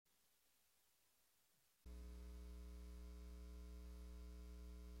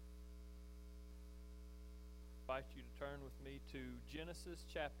invite you to turn with me to Genesis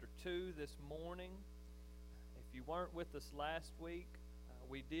chapter 2 this morning. If you weren't with us last week,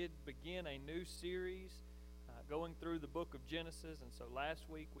 we did begin a new series going through the book of Genesis. And so last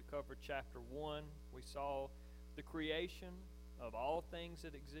week we covered chapter 1. We saw the creation of all things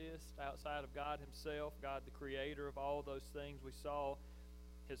that exist outside of God Himself, God the creator of all those things. We saw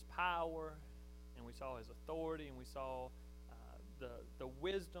His power, and we saw His authority, and we saw the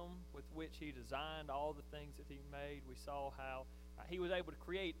wisdom with which He designed all the things that He made. We saw how He was able to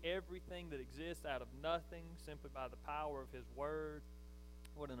create everything that exists out of nothing simply by the power of His Word.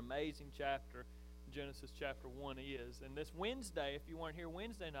 What an amazing chapter Genesis chapter 1 is. And this Wednesday, if you weren't here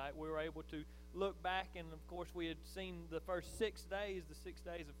Wednesday night, we were able to look back, and of course we had seen the first 6 days, the 6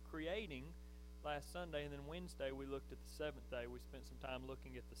 days of creating last Sunday, and then Wednesday we looked at the seventh day. We spent some time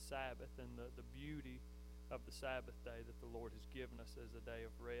looking at the Sabbath and the beauty of the Sabbath day that the Lord has given us as a day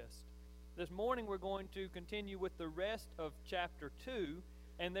of rest. This morning we're going to continue with the rest of chapter 2,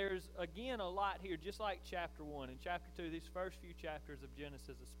 and there's again a lot here, just like chapter 1. In chapter 2, these first few chapters of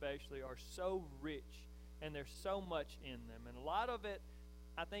Genesis especially are so rich, and there's so much in them. And a lot of it,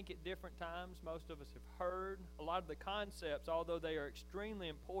 I think at different times, most of us have heard. A lot of the concepts, although they are extremely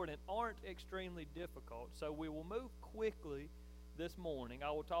important, aren't extremely difficult. So we will move quickly this morning.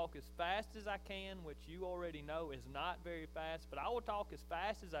 I will talk as fast as I can, which you already know is not very fast, but I will talk as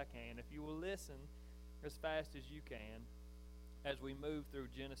fast as I can if you will listen as fast as you can as we move through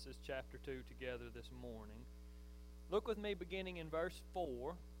Genesis chapter 2 together this morning. Look with me beginning in verse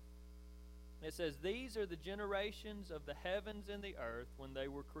 4. It says, "These are the generations of the heavens and the earth when they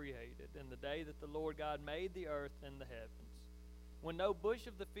were created, in the day that the Lord God made the earth and the heavens. When no bush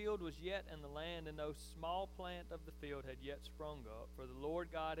of the field was yet in the land, and no small plant of the field had yet sprung up, for the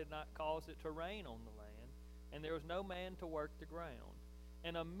Lord God had not caused it to rain on the land, and there was no man to work the ground.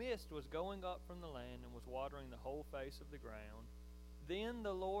 And a mist was going up from the land, and was watering the whole face of the ground. Then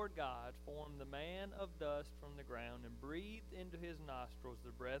the Lord God formed the man of dust from the ground, and breathed into his nostrils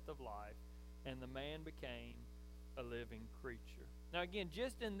the breath of life, and the man became a living creature." Now again,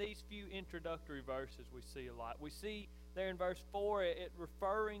 just in these few introductory verses we see a lot. We see there in verse 4 it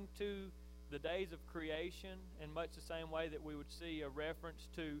referring to the days of creation in much the same way that we would see a reference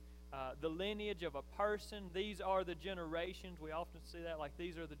to the lineage of a person. These are the generations. We often see that like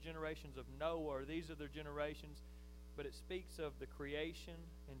these are the generations of Noah, or these are the generations. But it speaks of the creation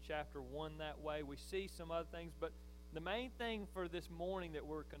in chapter 1 that way. We see some other things, but the main thing for this morning that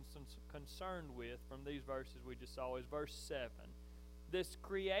we're concerned with from these verses we just saw is verse 7. This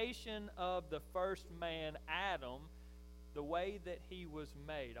creation of the first man, Adam, the way that he was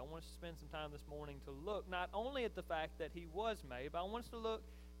made. I want us to spend some time this morning to look not only at the fact that he was made, but I want us to look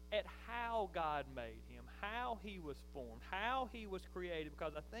at how God made him, how he was formed, how he was created,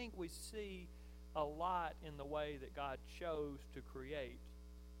 because I think we see a lot in the way that God chose to create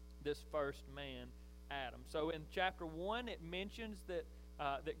this first man, Adam. So in chapter 1, it mentions that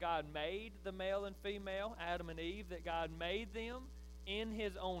God made the male and female, Adam and Eve, that God made them in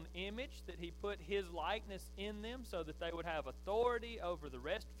His own image, that He put His likeness in them so that they would have authority over the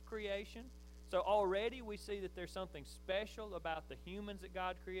rest of creation. So already we see that there's something special about the humans that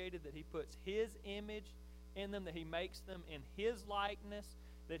God created, that He puts His image in them, that He makes them in His likeness,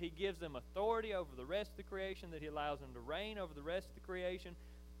 that He gives them authority over the rest of the creation, that He allows them to reign over the rest of the creation.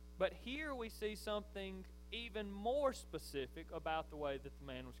 But here we see something even more specific about the way that the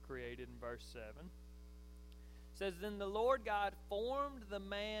man was created in verse 7. It says, "Then the Lord God formed the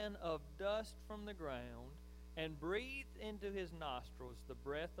man of dust from the ground, and breathed into his nostrils the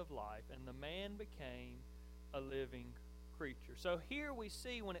breath of life, and the man became a living creature." So here we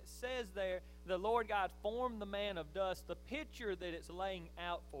see when it says there, the Lord God formed the man of dust, the picture that it's laying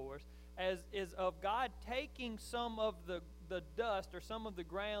out for us is of God taking some of the dust or some of the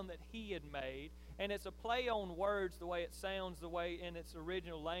ground that He had made, and it's a play on words the way it sounds, the way in its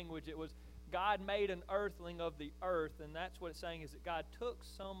original language it was God made an earthling of the earth, and that's what it's saying is that God took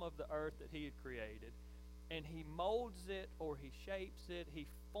some of the earth that He had created and He molds it, or He shapes it, He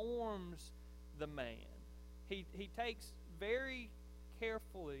forms the man. He takes very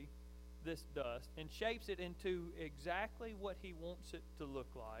carefully this dust and shapes it into exactly what He wants it to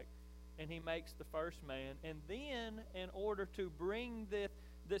look like, and He makes the first man. And then in order to bring this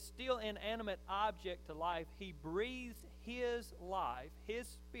still inanimate object to life, He breathes His life, His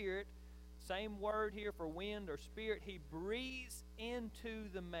spirit, same word here for wind or spirit, He breathes into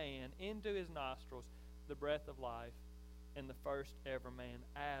the man, into his nostrils, the breath of life, and the first ever man,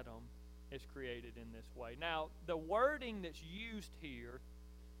 Adam, is created in this way. Now, the wording that's used here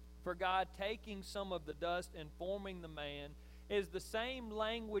for God taking some of the dust and forming the man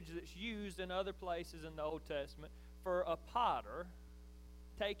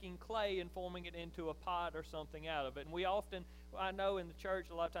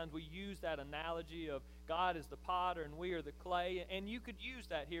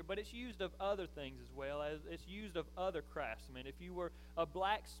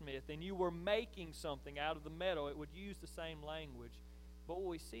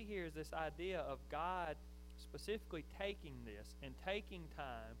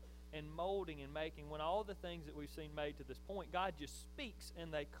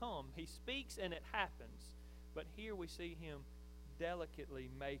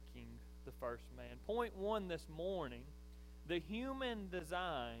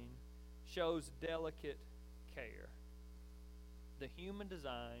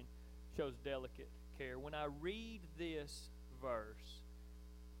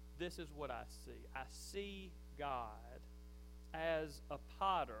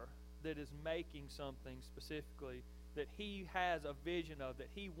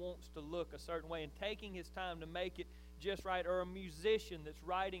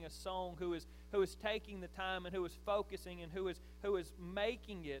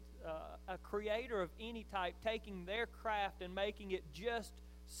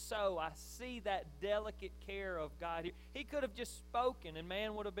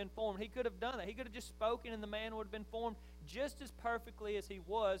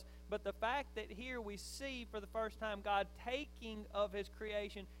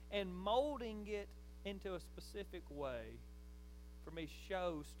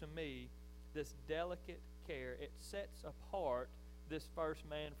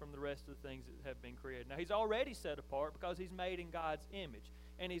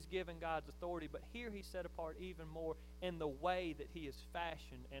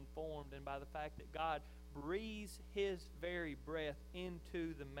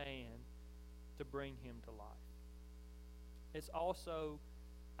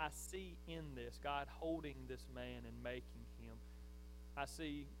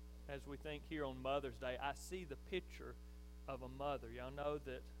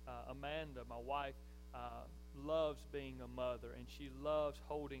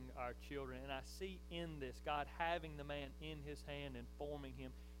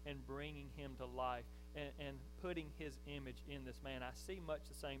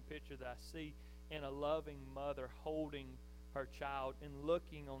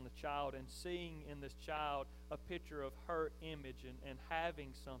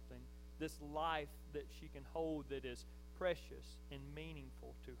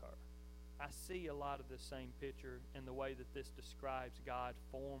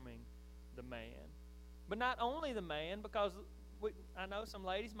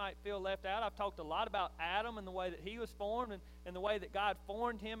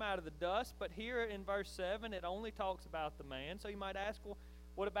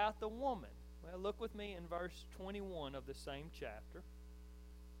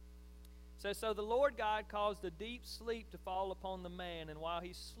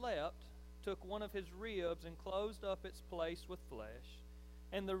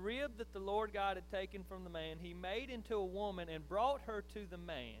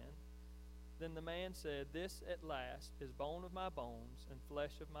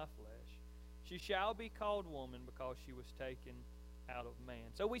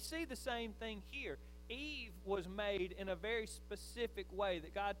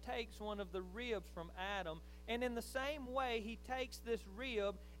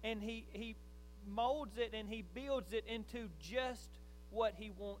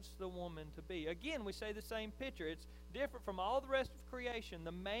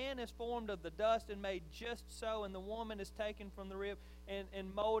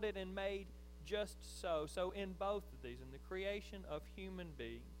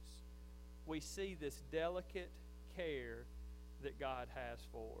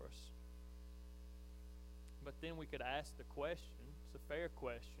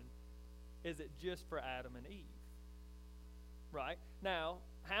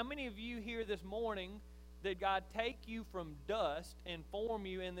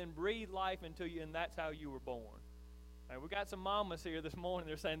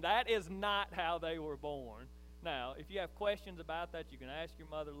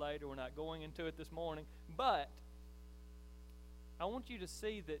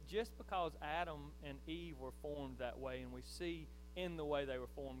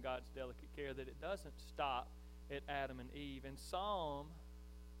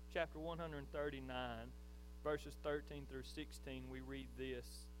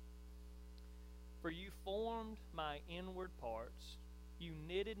For you formed my inward parts. You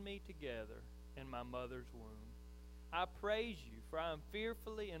knitted me together in my mother's womb. I praise you, for I am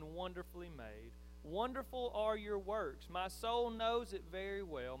fearfully and wonderfully made. Wonderful are your works. My soul knows it very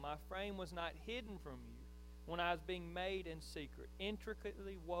well. My frame was not hidden from you when I was being made in secret,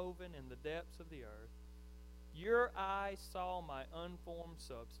 intricately woven in the depths of the earth. Your eyes saw my unformed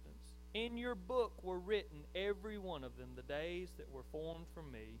substance. In your book were written, every one of them, the days that were formed for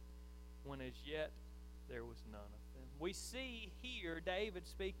me, when as yet there was none of them. We see here David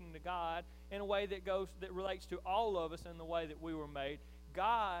speaking to God in a way that relates to all of us in the way that we were made.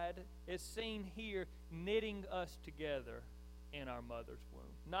 God is seen here knitting us together in our mother's womb.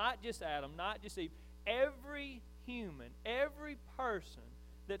 Not just Adam, not just Eve. Every human, every person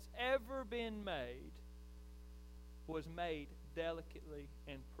that's ever been made was made delicately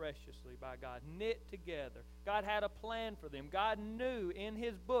and preciously by God, knit together. God had a plan for them. God knew in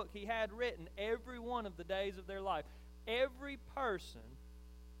His book He had written every one of the days of their life. Every person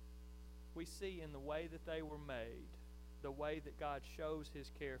we see in the way that they were made, the way that God shows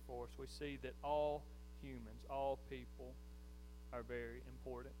His care for us, we see that all humans, all people are very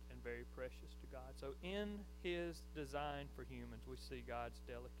important and very precious to God. So in His design for humans, we see God's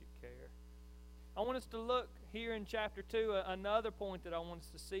delicate care. I want us to look here in chapter 2, another point that I want us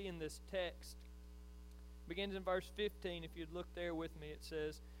to see in this text. It begins in verse 15. If you'd look there with me, it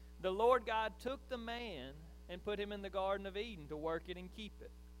says, "The Lord God took the man and put him in the Garden of Eden to work it and keep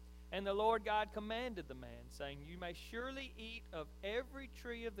it. And the Lord God commanded the man, saying, You may surely eat of every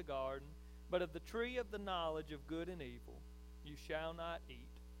tree of the garden, but of the tree of the knowledge of good and evil you shall not eat.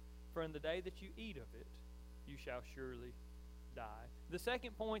 For in the day that you eat of it, you shall surely die." The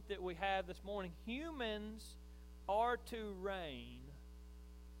second point that we have this morning, humans are to reign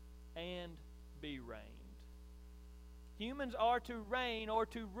and be reigned. Humans are to reign or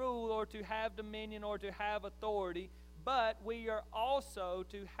to rule or to have dominion or to have authority, but we are also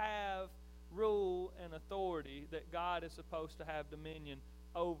to have rule and authority that God is supposed to have dominion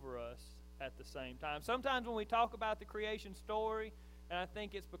over us at the same time. Sometimes when we talk about the creation story, and I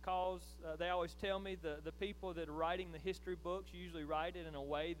think it's because they always tell me the people that are writing the history books usually write it in a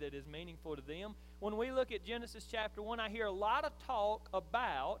way that is meaningful to them. When we look at Genesis chapter 1, I hear a lot of talk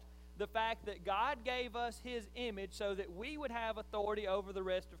about the fact that God gave us His image so that we would have authority over the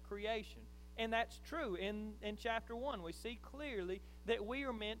rest of creation. And that's true. In chapter 1, we see clearly that we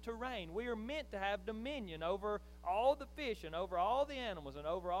are meant to reign. We are meant to have dominion over all the fish and over all the animals and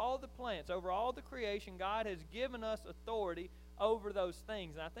over all the plants, over all the creation. God has given us authority over those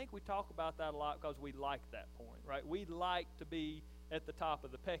things. And I think we talk about that a lot because we like that point, right? We like to be at the top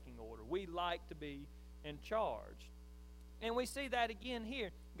of the pecking order. We like to be in charge. And we see that again here.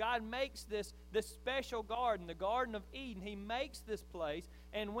 God makes this special garden, the Garden of Eden. He makes this place,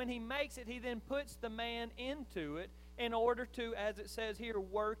 and when He makes it, He then puts the man into it in order to, as it says here,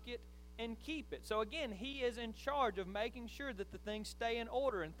 work it and keep it. So again, He is in charge of making sure that the things stay in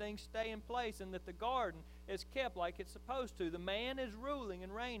order and things stay in place and that the garden is kept like it's supposed to. The man is ruling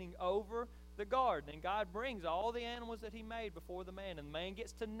and reigning over the garden, and God brings all the animals that He made before the man, and the man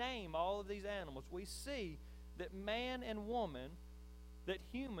gets to name all of these animals. We see that man and woman, that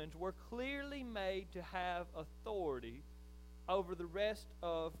humans were clearly made to have authority over the rest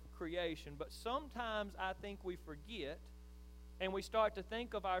of creation. But sometimes I think we forget and we start to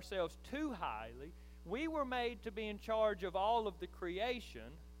think of ourselves too highly. We were made to be in charge of all of the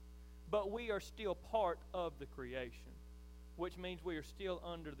creation, but we are still part of the creation, which means we are still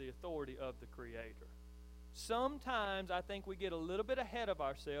under the authority of the Creator. Sometimes I think we get a little bit ahead of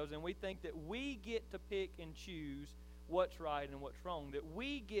ourselves and we think that we get to pick and choose what's right and what's wrong, that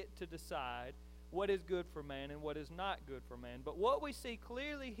we get to decide what is good for man and what is not good for man. But what we see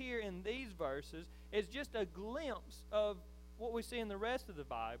clearly here in these verses is just a glimpse of what we see in the rest of the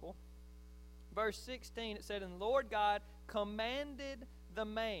Bible. Verse 16, it said, "And the Lord God commanded the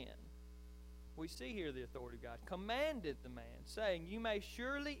man." We see here the authority of God. Commanded the man, saying, "You may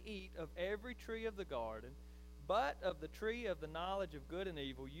surely eat of every tree of the garden, but of the tree of the knowledge of good and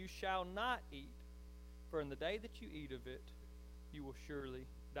evil you shall not eat. For in the day that you eat of it, you will surely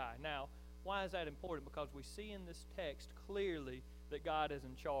die." Now, why is that important? Because we see in this text clearly that God is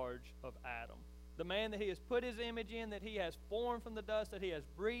in charge of Adam. The man that He has put His image in, that He has formed from the dust, that He has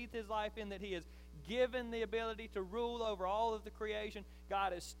breathed His life in, that He has given the ability to rule over all of the creation,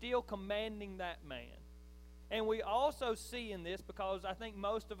 God is still commanding that man. And we also see in this, because I think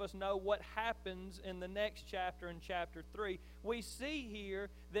most of us know what happens in the next chapter, in chapter 3, we see here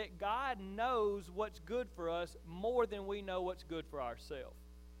that God knows what's good for us more than we know what's good for ourselves.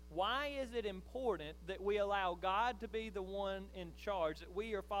 Why is it important that we allow God to be the one in charge, that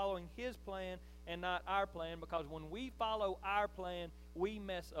we are following His plan and not our plan? Because when we follow our plan, we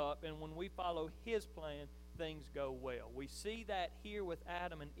mess up, and when we follow His plan, things go well. We see that here with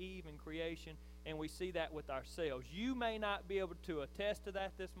Adam and Eve in creation, and we see that with ourselves. You may not be able to attest to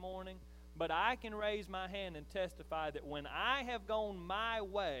that this morning, but I can raise my hand and testify that when I have gone my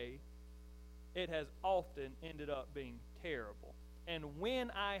way, it has often ended up being terrible. And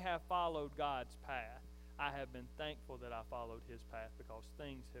when I have followed God's path, I have been thankful that I followed His path, because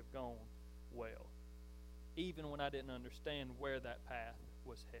things have gone well, even when I didn't understand where that path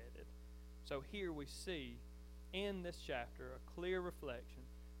was headed. So here we see in this chapter a clear reflection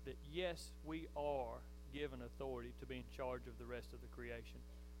that yes, we are given authority to be in charge of the rest of the creation,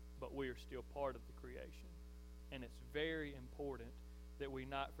 but we are still part of the creation. And it's very important that we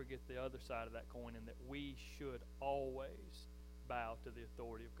not forget the other side of that coin, and that we should always bow to the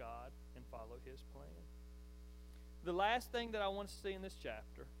authority of God and follow His plan. The last thing that I want to see in this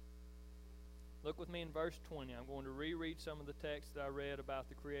chapter, look with me in verse 20. I'm going to reread some of the text that I read about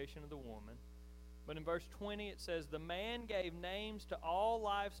the creation of the woman. But in verse 20 it says, "The man gave names to all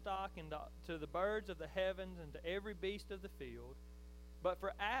livestock and to the birds of the heavens and to every beast of the field. But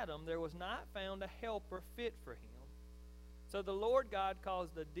for Adam there was not found a helper fit for him. So the Lord God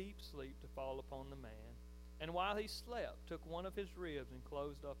caused a deep sleep to fall upon the man, and while he slept, took one of his ribs and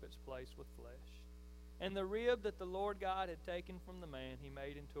closed up its place with flesh. And the rib that the Lord God had taken from the man He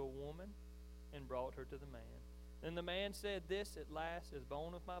made into a woman and brought her to the man. Then the man said, This at last is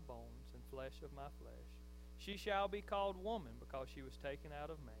bone of my bones and flesh of my flesh. She shall be called woman, because she was taken out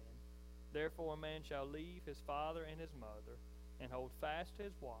of man. Therefore a man shall leave his father and his mother, and hold fast to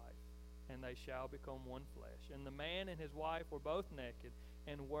his wife, and they shall become one flesh. And the man and his wife were both naked,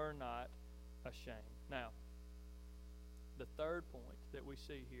 and were not ashamed." Now, the third point that we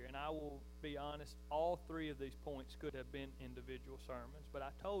see here, and I will be honest, all three of these points could have been individual sermons, but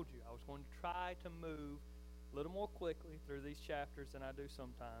I told you I was going to try to move a little more quickly through these chapters than I do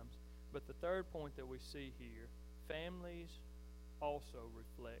sometimes. But the third point that we see here, families also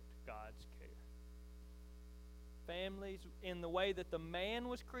reflect God's care. Families, in the way that the man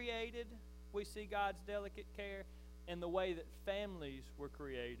was created, we see God's delicate care. In the way that families were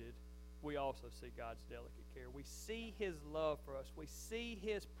created, we also see God's delicate care. We see His love for us. We see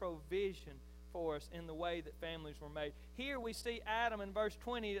His provision for us in the way that families were made. Here we see Adam in verse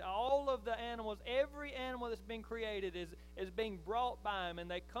 20. All of the animals, every animal that's been created is being brought by Him, and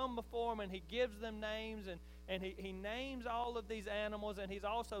they come before Him, and He gives them names, and he names all of these animals, and He's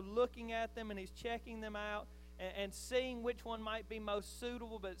also looking at them, and He's checking them out and seeing which one might be most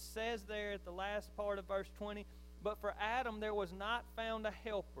suitable. But it says there at the last part of verse 20, "But for Adam there was not found a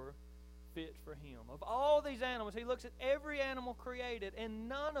helper fit for him." Of all these animals, He looks at every animal created, and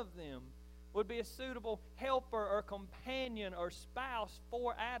none of them would be a suitable helper or companion or spouse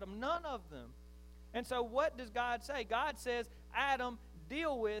for Adam. None of them. And so what does God say? God says, Adam,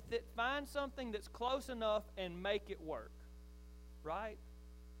 deal with it, find something that's close enough and make it work. Right?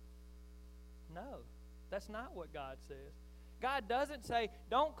 No, that's not what God says. God doesn't say,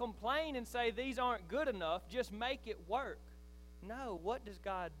 don't complain and say these aren't good enough, just make it work. No, what does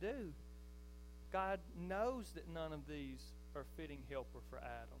God do? God knows that none of these are fitting helper for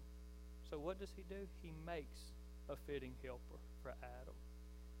Adam. So what does He do? He makes a fitting helper for Adam.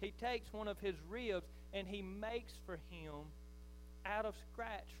 He takes one of his ribs and He makes for him, out of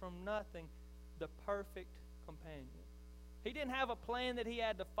scratch, from nothing, the perfect companion. He didn't have a plan that he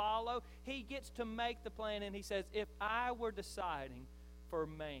had to follow. He gets to make the plan, and He says, if I were deciding for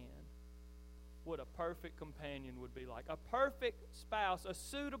man what a perfect companion would be like, a perfect spouse, a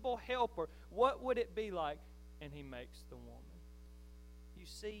suitable helper, what would it be like? And He makes the woman. You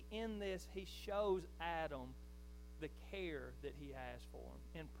see, in this, He shows Adam the care that He has for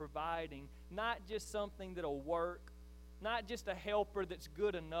him in providing not just something that'll work, not just a helper that's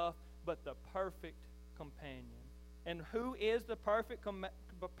good enough, but the perfect companion. And who is the perfect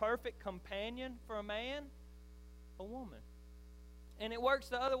companion for a man? A woman. And it works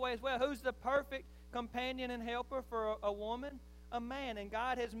the other way as well. Who's the perfect companion and helper for a woman? A man. And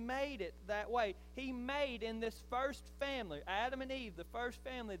God has made it that way. He made in this first family, Adam and Eve, the first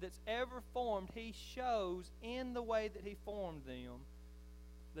family that's ever formed, He shows in the way that He formed them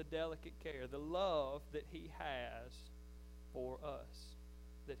the delicate care, the love that He has for us,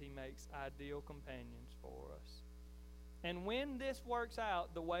 that He makes ideal companions for us. And when this works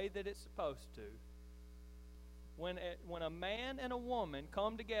out the way that it's supposed to, when a man and a woman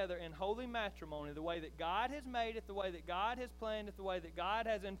come together in holy matrimony, the way that God has made it, the way that God has planned it, the way that God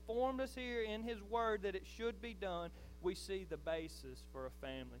has informed us here in His Word that it should be done, we see the basis for a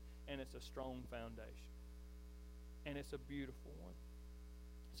family. and it's a strong foundation. And it's a beautiful one.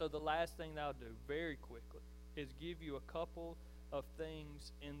 So the last thing that I'll do very quickly is give you a couple of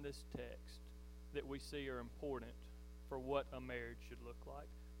things in this text that we see are important for what a marriage should look like.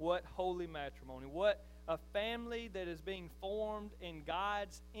 What holy matrimony, what a family that is being formed in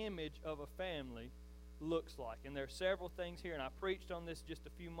God's image of a family looks like. And there are several things here, and I preached on this just a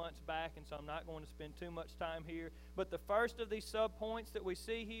few months back, and so I'm not going to spend too much time here. But the first of these subpoints that we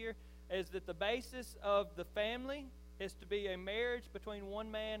see here is that the basis of the family is to be a marriage between one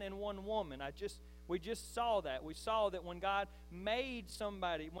man and one woman. We just saw that. We saw that when God made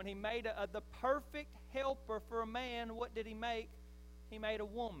somebody, when He made the perfect helper for a man, what did He make? He made a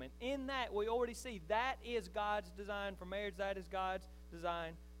woman. In that, we already see that is God's design for marriage. That is God's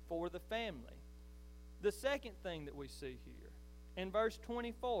design for the family. The second thing that we see here, in verse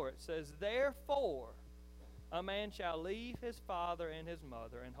 24, it says, "Therefore, a man shall leave his father and his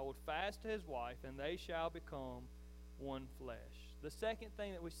mother and hold fast to his wife, and they shall become one flesh." The second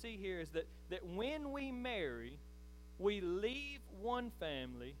thing that we see here is that when we marry, we leave one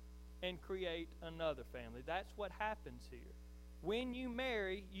family and create another family. That's what happens here. When you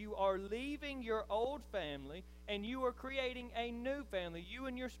marry, you are leaving your old family and you are creating a new family. You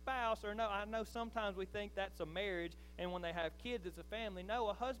and your spouse are I know sometimes we think that's a marriage, and when they have kids it's a family. No,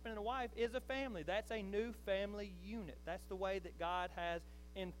 a husband and a wife is a family. That's a new family unit. That's the way that God has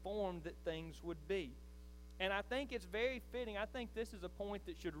informed that things would be. And I think it's very fitting. I think this is a point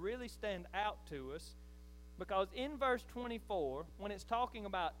that should really stand out to us, because in verse 24, when it's talking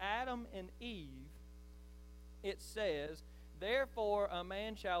about Adam and Eve, it says, "Therefore a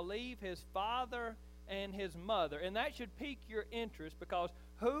man shall leave his father and his mother." And that should pique your interest, because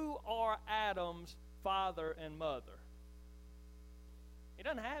who are Adam's father and mother? He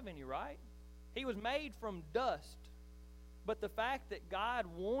doesn't have any, right? He was made from dust. But the fact that God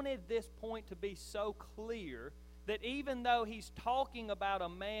wanted this point to be so clear that even though He's talking about a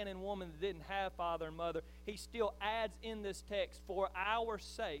man and woman that didn't have father and mother, He still adds in this text for our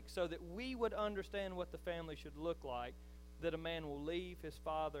sake, so that we would understand what the family should look like, that a man will leave his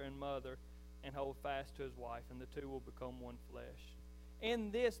father and mother and hold fast to his wife, and the two will become one flesh.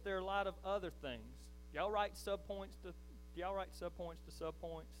 In this, there are a lot of other things. Y'all write subpoints to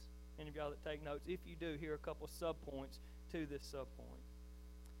subpoints? Any of y'all that take notes? If you do, here are a couple of subpoints to this subpoint.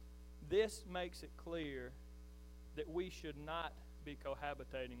 This makes it clear that we should not be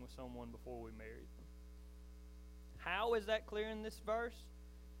cohabitating with someone before we marry them. How is that clear in this verse?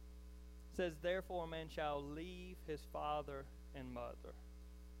 It says, "Therefore a man shall leave his father and mother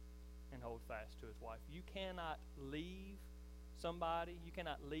and hold fast to his wife." You cannot leave somebody, you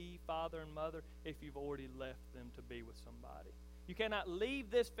cannot leave father and mother if you've already left them to be with somebody. You cannot leave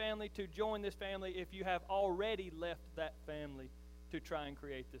this family to join this family if you have already left that family to try and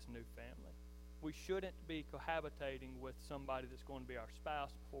create this new family. We shouldn't be cohabitating with somebody that's going to be our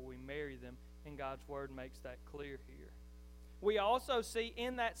spouse before we marry them, and God's Word makes that clear here. We also see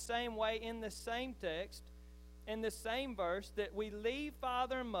in that same way, in the same text, in the same verse, that we leave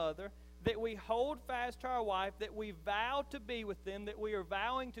father and mother, that we hold fast to our wife, that we vow to be with them, that we are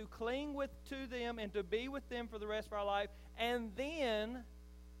vowing to cling to them and to be with them for the rest of our life, and then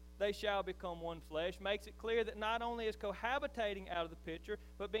they shall become one flesh. Makes it clear that not only is cohabitating out of the picture,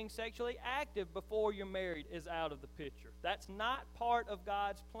 but being sexually active before you're married is out of the picture. That's not part of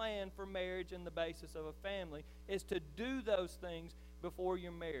God's plan for marriage and the basis of a family, is to do those things before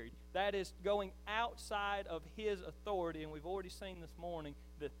you're married. That is going outside of His authority, and we've already seen this morning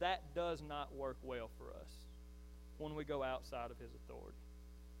that that does not work well for us when we go outside of His authority.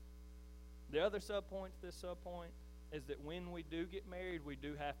 The other subpoint to this subpoint is that when we do get married, we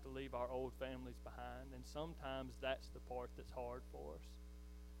do have to leave our old families behind, and sometimes that's the part that's hard for us.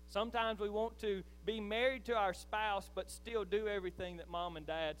 Sometimes we want to be married to our spouse but still do everything that mom and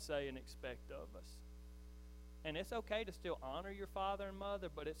dad say and expect of us. And it's okay to still honor your father and mother,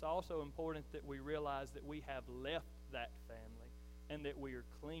 but it's also important that we realize that we have left that family and that we are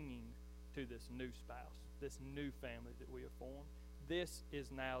clinging to this new spouse, this new family that we have formed. This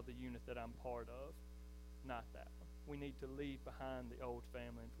is now the unit that I'm part of, not that one. We need to leave behind the old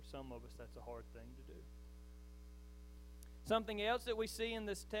family, and for some of us that's a hard thing to do. Something else that we see in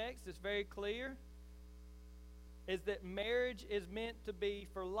this text that's very clear is that marriage is meant to be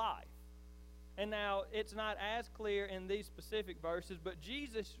for life. And now, it's not as clear in these specific verses, but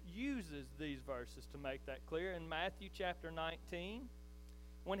Jesus uses these verses to make that clear. In Matthew chapter 19,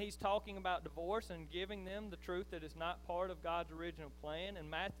 when He's talking about divorce and giving them the truth that is not part of God's original plan, in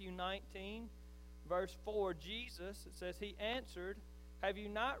Matthew 19, verse 4, Jesus, it says, He answered, Have you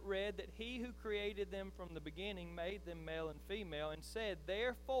not read that he who created them from the beginning made them male and female, and said,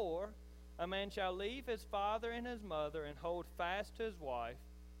 Therefore a man shall leave his father and his mother and hold fast to his wife,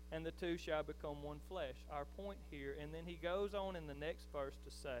 and the two shall become one flesh. Our point here, and then he goes on in the next verse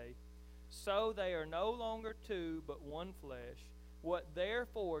to say, So they are no longer two, but one flesh. What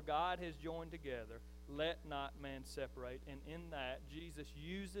therefore God has joined together, let not man separate. And in that, Jesus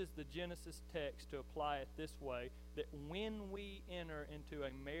uses the Genesis text to apply it this way, that when we enter into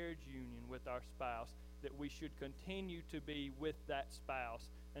a marriage union with our spouse, that we should continue to be with that spouse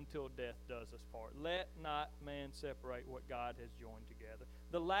until death does us part. Let not man separate what God has joined together.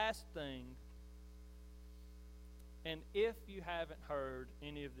 The last thing, and if you haven't heard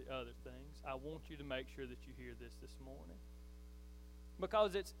any of the other things, I want you to make sure that you hear this morning.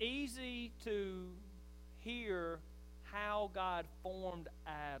 Because it's easy to hear how God formed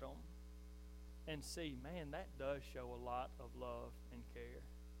Adam and see, man, that does show a lot of love and care.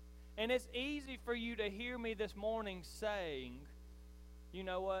 And it's easy for you to hear me this morning saying, you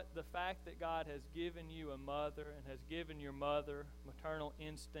know what, the fact that God has given you a mother and has given your mother maternal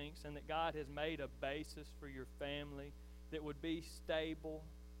instincts, and that God has made a basis for your family that would be stable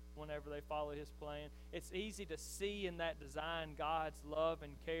whenever they follow His plan. It's easy to see in that design God's love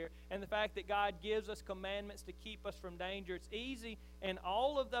and care. And the fact that God gives us commandments to keep us from danger. It's easy in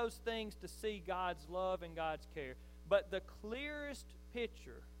all of those things to see God's love and God's care. But the clearest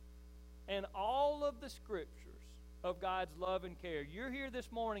picture in all of the Scriptures of God's love and care, you're here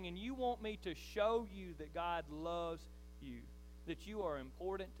this morning and you want me to show you that God loves you, that you are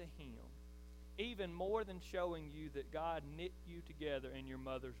important to Him, even more than showing you that God knit you together in your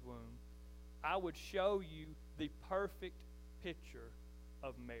mother's womb. I would show you the perfect picture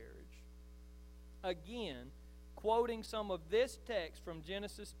of marriage. Again, quoting some of this text from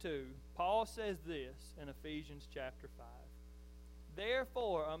Genesis 2, Paul says this in Ephesians chapter 5.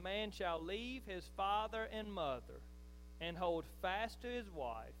 Therefore a man shall leave his father and mother and hold fast to his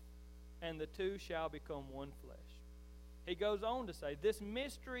wife, and the two shall become one flesh. He goes on to say, this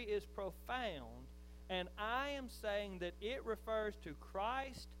mystery is profound, and I am saying that it refers to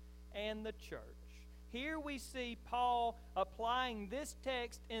Christ and the church. Here we see Paul applying this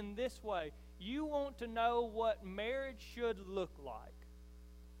text in this way. You want to know what marriage should look like.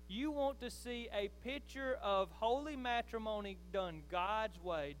 You want to see a picture of holy matrimony done God's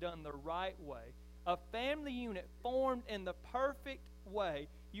way, done the right way. A family unit formed in the perfect way.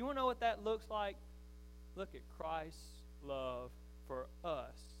 You want to know what that looks like? Look at Christ's love for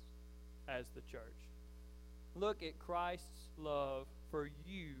us as the church. Look at Christ's love for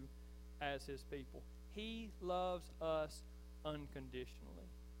you as His people. He loves us unconditionally.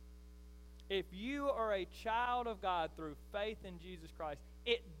 If you are a child of God through faith in Jesus Christ,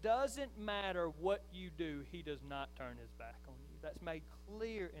 it doesn't matter what you do, He does not turn His back on you. That's made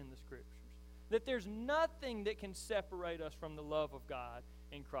clear in the Scriptures. That there's nothing that can separate us from the love of God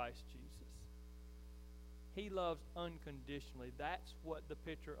in Christ Jesus. He loves unconditionally. That's what the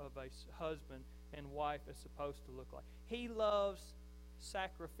picture of a husband and wife is supposed to look like. He loves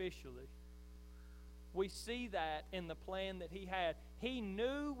sacrificially. We see that in the plan that He had. He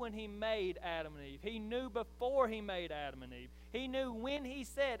knew when He made Adam and Eve. He knew before He made Adam and Eve. He knew when He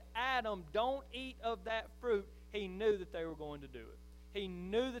said, Adam, don't eat of that fruit, He knew that they were going to do it. He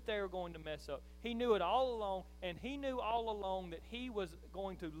knew that they were going to mess up. He knew it all along, and He knew all along that He was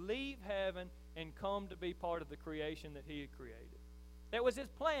going to leave heaven and come to be part of the creation that He had created. That was His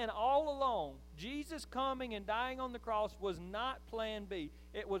plan all along. Jesus coming and dying on the cross was not plan B.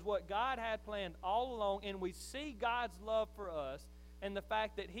 It was what God had planned all along, and we see God's love for us and the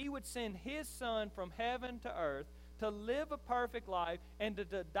fact that He would send His Son from heaven to earth to live a perfect life and to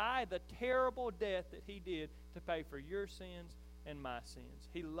die the terrible death that He did to pay for your sins and my sins.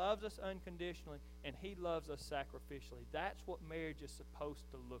 He loves us unconditionally, and He loves us sacrificially. That's what marriage is supposed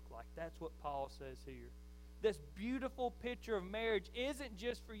to look like. That's what Paul says here. This beautiful picture of marriage isn't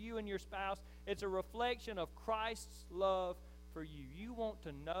just for you and your spouse. It's a reflection of Christ's love for you. You want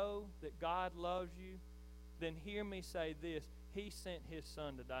to know that God loves you? Then hear me say this. He sent His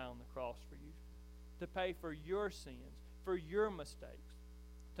Son to die on the cross for you, to pay for your sins, for your mistakes,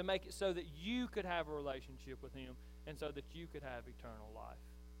 to make it so that you could have a relationship with Him and so that you could have eternal life.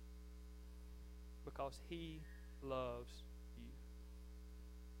 Because He loves you.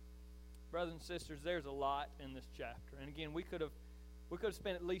 Brothers and sisters, there's a lot in this chapter. And again, we could have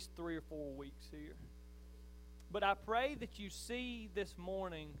spent at least 3 or 4 weeks here. But I pray that you see this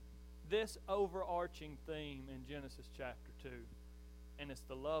morning this overarching theme in Genesis chapter 2. And it's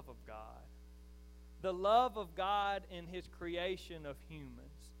the love of God. The love of God in His creation of humans.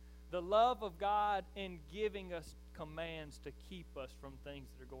 The love of God in giving us commands to keep us from things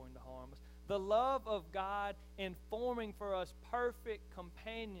that are going to harm us. The love of God in forming for us perfect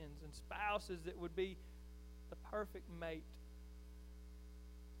companions and spouses that would be the perfect mate.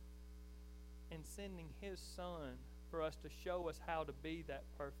 And sending His Son for us to show us how to be that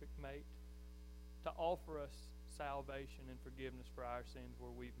perfect mate. To offer us salvation and forgiveness for our sins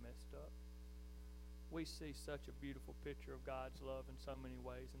where we've messed up. We see such a beautiful picture of God's love in so many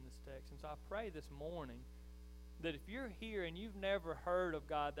ways in this text. And so I pray this morning that if you're here and you've never heard of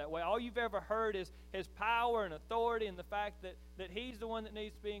God that way, all you've ever heard is His power and authority and the fact that He's the one that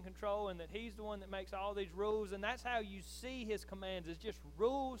needs to be in control and that He's the one that makes all these rules, and that's how you see His commands, as just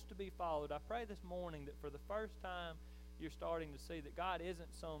rules to be followed. I pray this morning that for the first time you're starting to see that God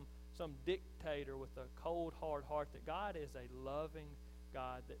isn't some dictator with a cold, hard heart, that God is a loving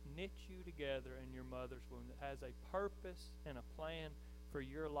God that knit you together in your mother's womb, that has a purpose and a plan for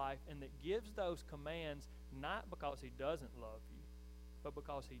your life, and that gives those commands not because He doesn't love you, but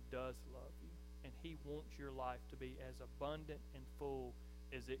because He does love you. And He wants your life to be as abundant and full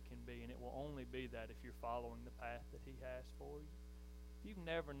as it can be, and it will only be that if you're following the path that He has for you. If you've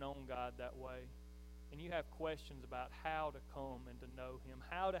never known God that way, and you have questions about how to come and to know Him,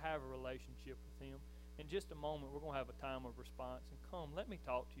 how to have a relationship with Him, in just a moment we're going to have a time of response. And come, let me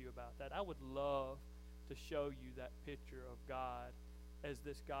talk to you about that. I would love to show you that picture of God as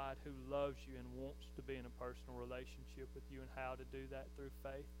this God who loves you and wants to be in a personal relationship with you, and how to do that through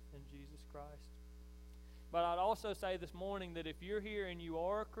faith in Jesus Christ. But I'd also say this morning that if you're here and you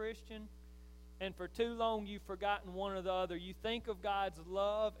are a Christian, and for too long you've forgotten one or the other, you think of God's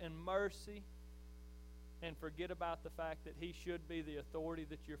love and mercy and forget about the fact that He should be the authority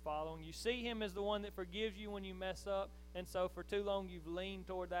that you're following. You see Him as the one that forgives you when you mess up, and so for too long you've leaned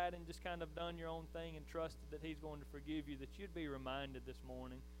toward that and just kind of done your own thing and trusted that He's going to forgive you, that you'd be reminded this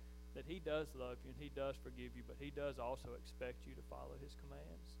morning that He does love you and He does forgive you, but He does also expect you to follow His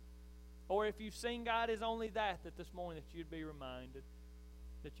commands. Or if you've seen God as only that this morning, that you'd be reminded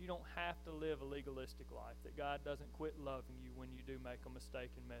that you don't have to live a legalistic life, that God doesn't quit loving you when you do make a mistake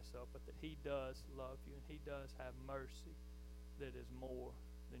and mess up, but that He does love you and He does have mercy that is more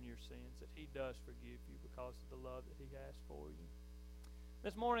than your sins, that He does forgive you because of the love that He has for you.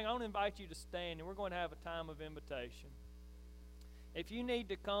 This morning, I want to invite you to stand, and we're going to have a time of invitation. If you need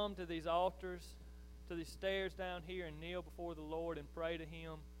to come to these altars, to these stairs down here, and kneel before the Lord and pray to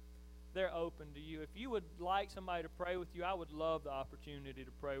Him, they're open to you. If you would like somebody to pray with you, I would love the opportunity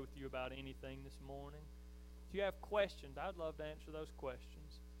to pray with you about anything this morning. If you have questions, I'd love to answer those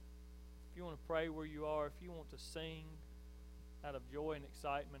questions. If you want to pray where you are, if you want to sing out of joy and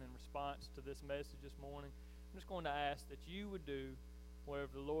excitement in response to this message this morning, I'm just going to ask that you would do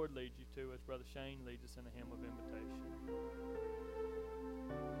whatever the Lord leads you to, as Brother Shane leads us in a hymn of invitation.